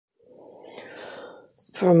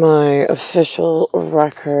For my official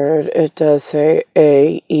record, it does say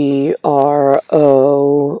AERO.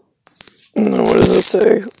 What does it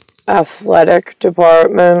say? Athletic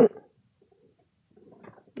Department,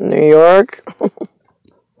 New York.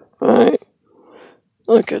 Right?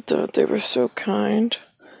 Look at that. They were so kind.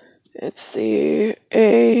 It's the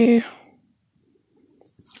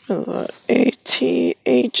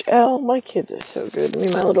ATHL. My kids are so good.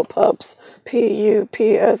 Me, my little pups.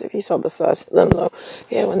 PUPS. If you saw the size of them, though.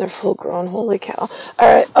 Yeah, when they're full grown. Holy cow.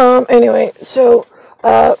 Alright, anyway, so,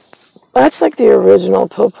 that's like the original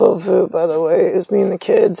Popo Vu, by the way, is me and the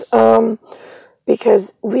kids.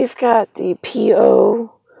 Because we've got the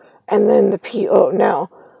PO and then the PO. Now,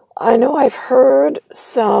 I know I've heard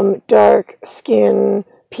some dark skin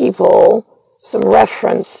people, some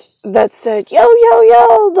reference that said, yo,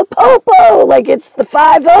 the Popo, like it's the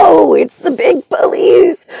 5-0, it's the big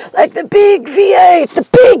police, like the big VA, it's the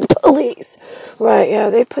big police. Right,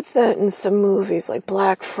 yeah, they put that in some movies like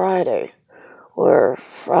Black Friday or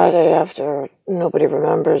Friday After Nobody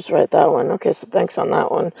Remembers, right, that one. Okay, so thanks on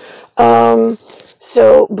that one.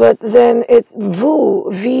 But then it's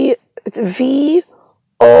it's V-O-U,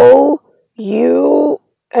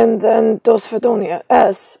 and then Dos Fedonia,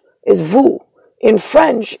 S, is VU. In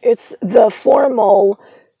French, it's the formal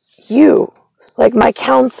you, like my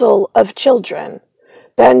council of children.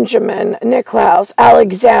 Benjamin, Niklaus,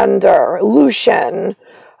 Alexander, Lucien.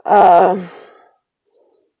 Yeah,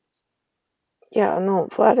 no,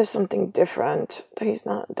 Vlad is something different.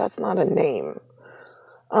 That's not a name.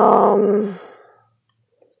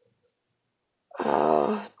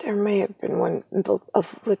 There may have been one I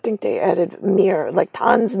think they added Mir, like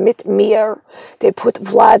Tans mit Mir. They put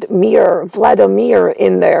Vladimir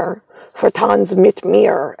in there for Tans mit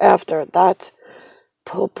Mir after that.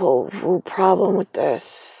 Popo Vu problem with the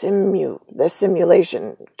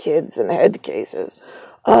simulation kids and head cases.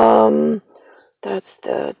 That's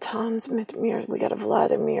the Tans mit Mir. We got a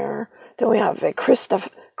Vladimir. Then we have a Christopher.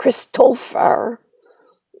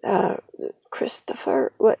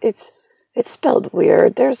 What it's spelled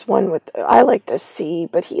weird. There's one with, I like the C,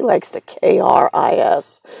 but he likes the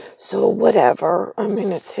KRIS. So whatever. I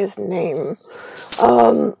mean, it's his name.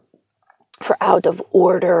 For out of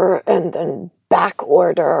order and then back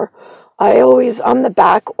order. I'm the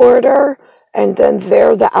back order, and then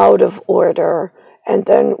they're the out of order. And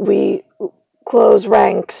then we close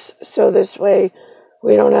ranks, so this way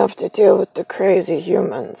we don't have to deal with the crazy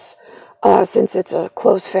humans. Since it's a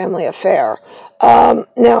close family affair.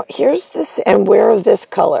 Now, here's this, and wear this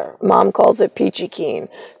color. Mom calls it Peachy Keen.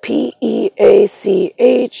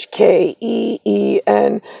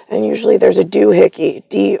 P-E-A-C-H-K-E-E-N, and usually there's a doohickey,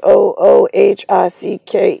 D-O-O-H-I-C-K-E-Y,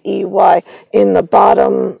 in the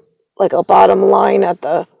bottom, like a bottom line at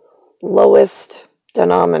the lowest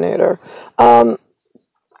denominator. Now,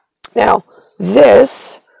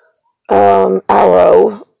 this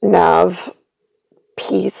arrow nav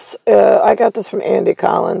piece, I got this from Andy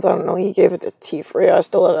Collins. I don't know, he gave it to T-Free. I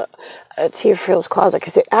stole it at T-Free's closet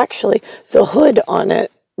because it actually, the hood on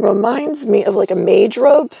it reminds me of like a mage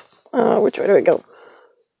robe. Which way do I go?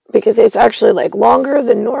 Because it's actually like longer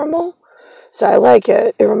than normal. So I like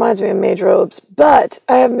it. It reminds me of mage robes, but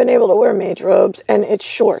I haven't been able to wear mage robes, and it's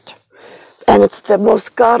short. And it's the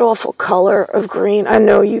most god-awful color of green. I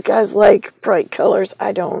know you guys like bright colors.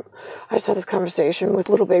 I don't. I just had this conversation with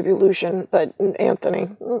little baby Lucian, but Anthony.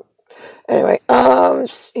 Anyway,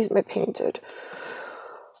 he's my painted.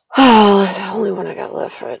 Oh, that's the only one I got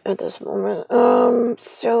left right at this moment.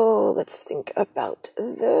 So let's think about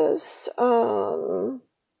this. Alright,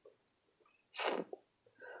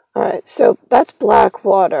 so that's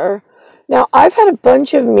Blackwater. Now, I've had a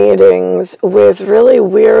bunch of meetings with really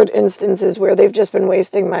weird instances where they've just been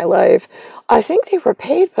wasting my life. I think they were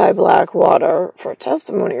paid by Blackwater for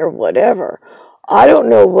testimony or whatever. I don't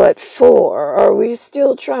know what for. Are we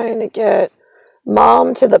still trying to get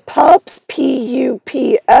Mom to the Pups?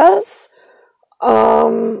 P-U-P-S? They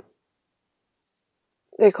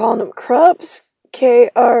call them Krups?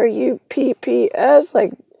 K-R-U-P-P-S?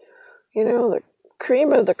 Like, you know, the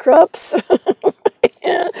cream of the Krups?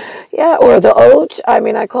 Yeah, or the oat. I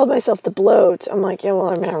mean, I called myself the bloat. I'm like, yeah, well,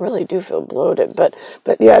 I mean, I really do feel bloated. But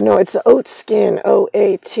yeah, no, it's the oat skin,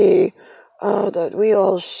 O-A-T, that we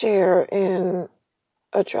all share in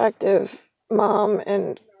attractive mom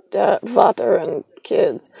and dad, vater and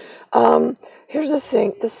kids. Here's the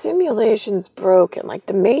thing. The simulation's broken. Like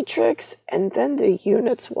the Matrix, and then the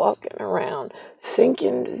units walking around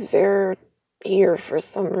thinking they're here for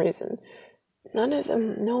some reason. None of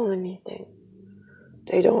them know anything.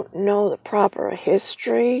 They don't know the proper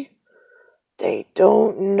history. They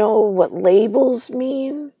don't know what labels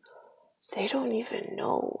mean. they don't even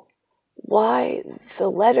know why the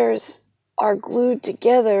letters are glued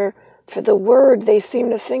together for the word they seem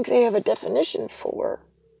to think they have a definition for.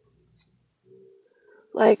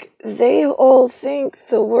 Like, they all think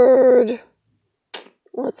the word,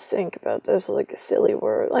 let's think about this like a silly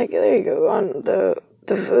word. Like, there you go, on the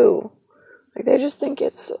VU. Like, they just think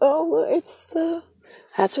it's, oh, it's the,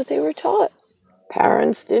 that's what they were taught.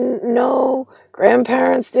 Parents didn't know,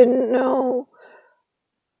 grandparents didn't know.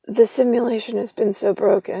 The simulation has been so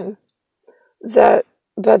broken that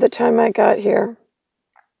by the time I got here,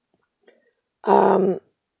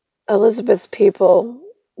 Elizabeth's people,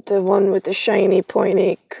 the one with the shiny,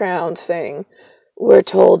 pointy crown thing, were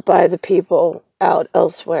told by the people out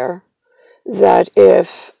elsewhere that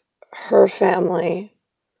if her family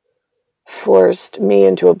forced me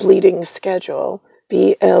into a bleeding schedule,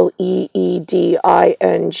 BLEEDING,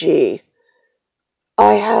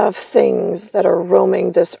 I have things that are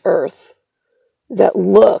roaming this earth that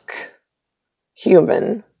look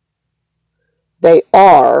human. They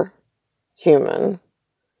are human.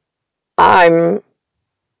 I'm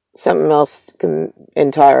something else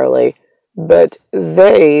entirely, but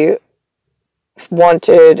they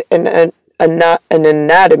wanted an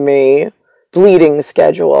anatomy bleeding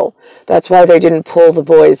schedule. That's why they didn't pull the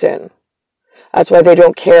boys in. That's why they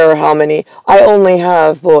don't care how many. I only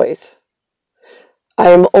have boys. I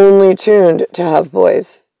am only tuned to have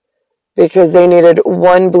boys because they needed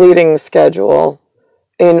one bleeding schedule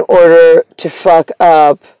in order to fuck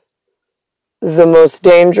up the most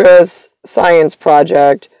dangerous science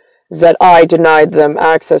project that I denied them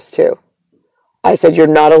access to. I said, you're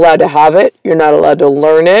not allowed to have it. You're not allowed to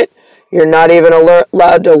learn it. You're not even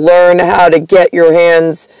allowed to learn how to get your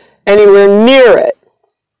hands anywhere near it.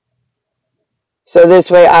 So this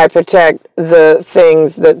way I protect the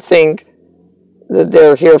things that think that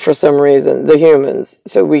they're here for some reason, the humans,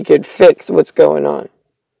 so we could fix what's going on.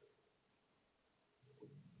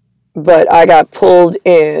 But I got pulled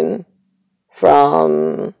in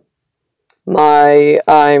from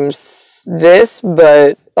I'm this,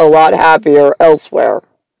 but a lot happier elsewhere.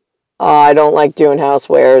 I don't like doing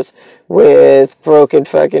housewares with broken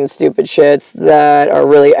fucking stupid shits that are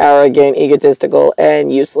really arrogant, egotistical,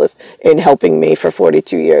 and useless in helping me for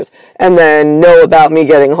 42 years. And then know about me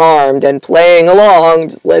getting harmed and playing along,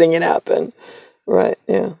 just letting it happen. Right,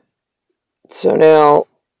 yeah. So now,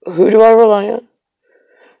 who do I rely on?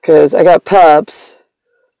 Because I got pups.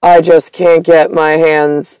 I just can't get my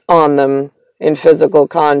hands on them in physical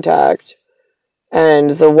contact.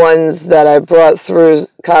 And the ones that I brought through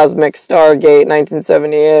Cosmic Stargate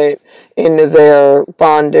 1978 into their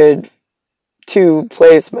bonded 2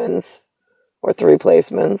 placements, or 3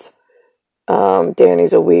 placements.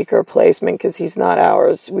 Danny's a weaker placement because he's not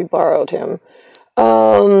ours. We borrowed him.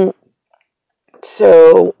 So,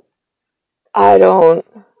 I don't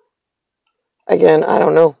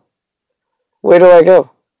know. Where do I go?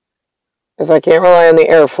 If I can't rely on the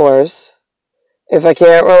Air Force, if I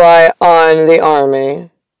can't rely on the Army,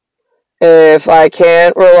 if I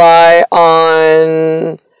can't rely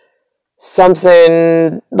on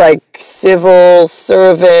something like civil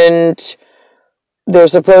servant, they're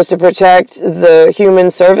supposed to protect the human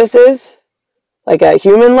services, like at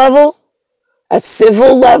human level, at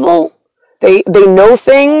civil level, they know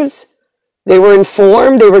things. They were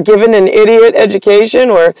informed, they were given an idiot education,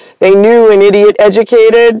 or they knew an idiot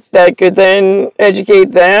educated that could then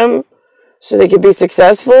educate them so they could be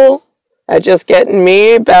successful at just getting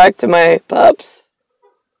me back to my pups.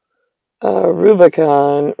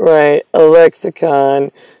 Rubicon, right, a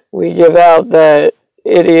lexicon. We give out that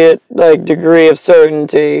idiot, degree of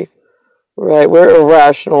certainty. Right, we're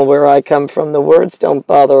irrational where I come from. The words don't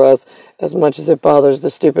bother us as much as it bothers the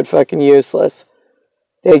stupid fucking useless.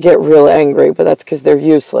 They get real angry, but that's because they're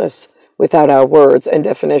useless without our words and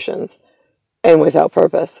definitions and without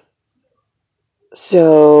purpose.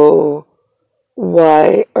 So,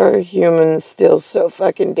 why are humans still so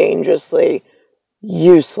fucking dangerously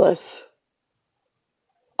useless?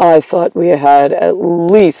 I thought we had at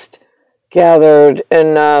least gathered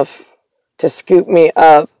enough to scoop me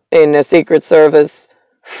up in a Secret Service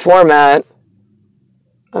format.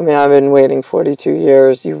 I mean, I've been waiting 42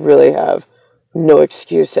 years. You really have no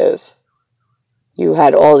excuses. You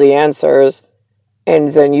had all the answers, and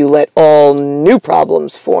then you let all new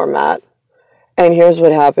problems format. And here's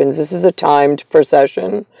what happens. This is a timed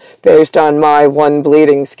procession based on my one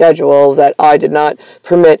bleeding schedule that I did not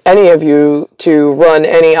permit any of you to run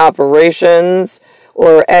any operations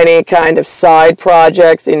or any kind of side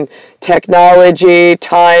projects in technology,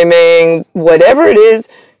 timing, whatever it is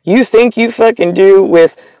you think you fucking do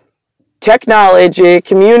with technology,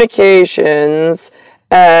 communications,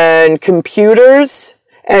 and computers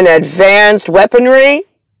and advanced weaponry,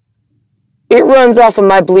 it runs off of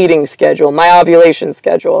my bleeding schedule, my ovulation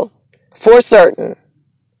schedule. For certain.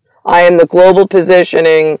 I am the global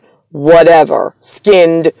positioning, whatever,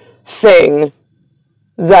 skinned thing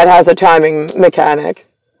that has a timing mechanic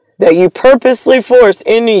that you purposely forced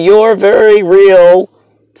into your very real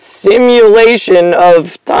simulation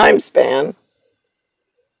of time span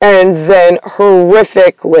and then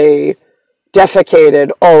horrifically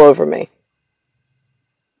defecated all over me.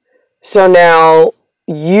 So now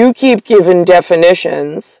you keep giving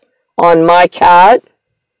definitions on my cat.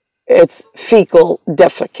 It's fecal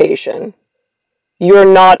defecation.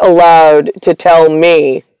 You're not allowed to tell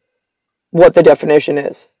me what the definition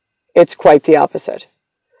is. It's quite the opposite.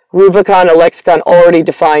 Rubicon and lexicon already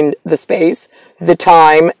defined the space, the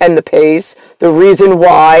time, and the pace, the reason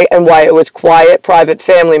why, and why it was quiet, private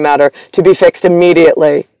family matter to be fixed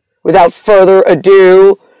immediately, without further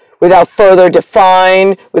ado, without further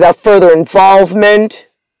define, without further involvement.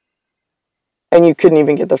 And you couldn't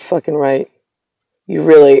even get the fucking right. You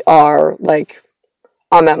really are, like,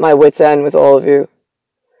 I'm at my wit's end with all of you.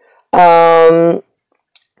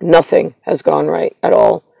 Nothing has gone right at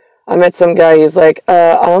all. I met some guy, he's like,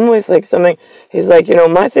 I'm always like something, he's like, you know,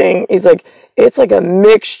 my thing, he's like, it's like a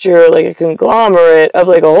mixture, like a conglomerate of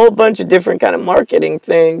like a whole bunch of different kind of marketing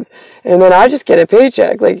things, and then I just get a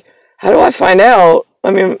paycheck. Like, how do I find out?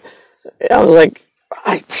 I mean, I was like,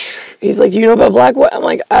 he's like, you know about BLACKWATER? I'm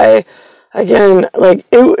like, again, like,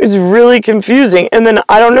 it was really confusing, and then,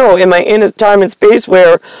 I don't know, am I in a time and space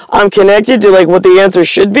where I'm connected to, like, what the answer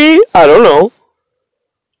should be? I don't know.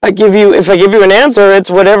 If I give you an answer, it's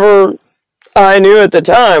whatever I knew at the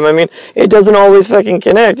time. I mean, it doesn't always fucking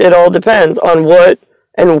connect. It all depends on what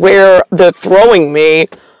and where they're throwing me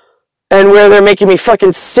and where they're making me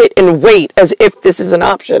fucking sit and wait as if this is an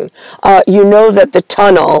option. You know that the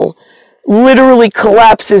tunnel literally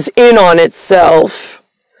collapses in on itself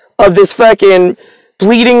of this fucking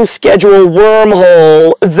bleeding schedule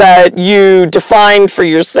wormhole that you defined for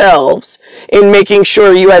yourselves in making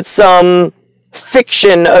sure you had some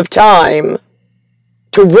fiction of time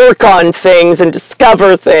to work on things and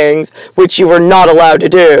discover things which you were not allowed to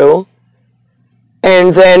do.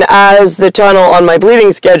 And then as the tunnel on my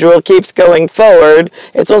bleeding schedule keeps going forward,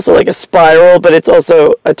 it's also like a spiral, but it's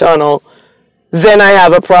also a tunnel. Then I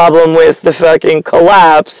have a problem with the fucking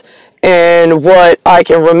collapse and what I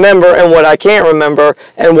can remember and what I can't remember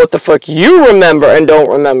and what the fuck you remember and don't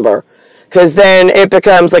remember. Because then it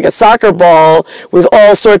becomes like a soccer ball with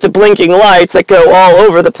all sorts of blinking lights that go all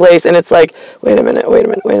over the place. And it's like, wait a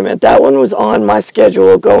minute. That one was on my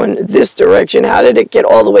schedule going this direction. How did it get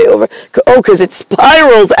all the way over? Oh, because it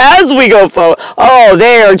spirals as we go forward. Oh,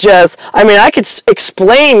 they are just, I mean, I could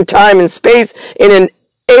explain time and space in an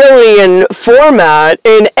alien format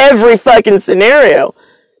in every fucking scenario.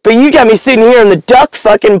 But you got me sitting here in the duck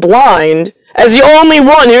fucking blind as the only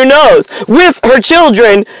one who knows, with her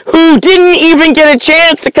children who didn't even get a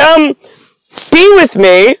chance to come be with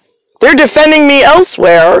me. They're defending me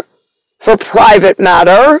elsewhere for private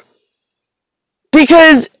matter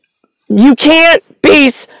because you can't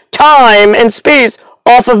base time and space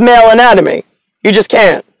off of male anatomy. You just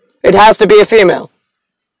can't. It has to be a female.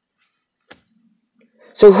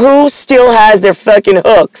 So who still has their fucking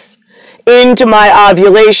hooks into my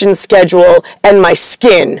ovulation schedule and my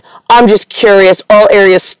skin? I'm just curious, all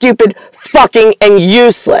areas stupid, fucking, and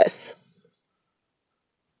useless.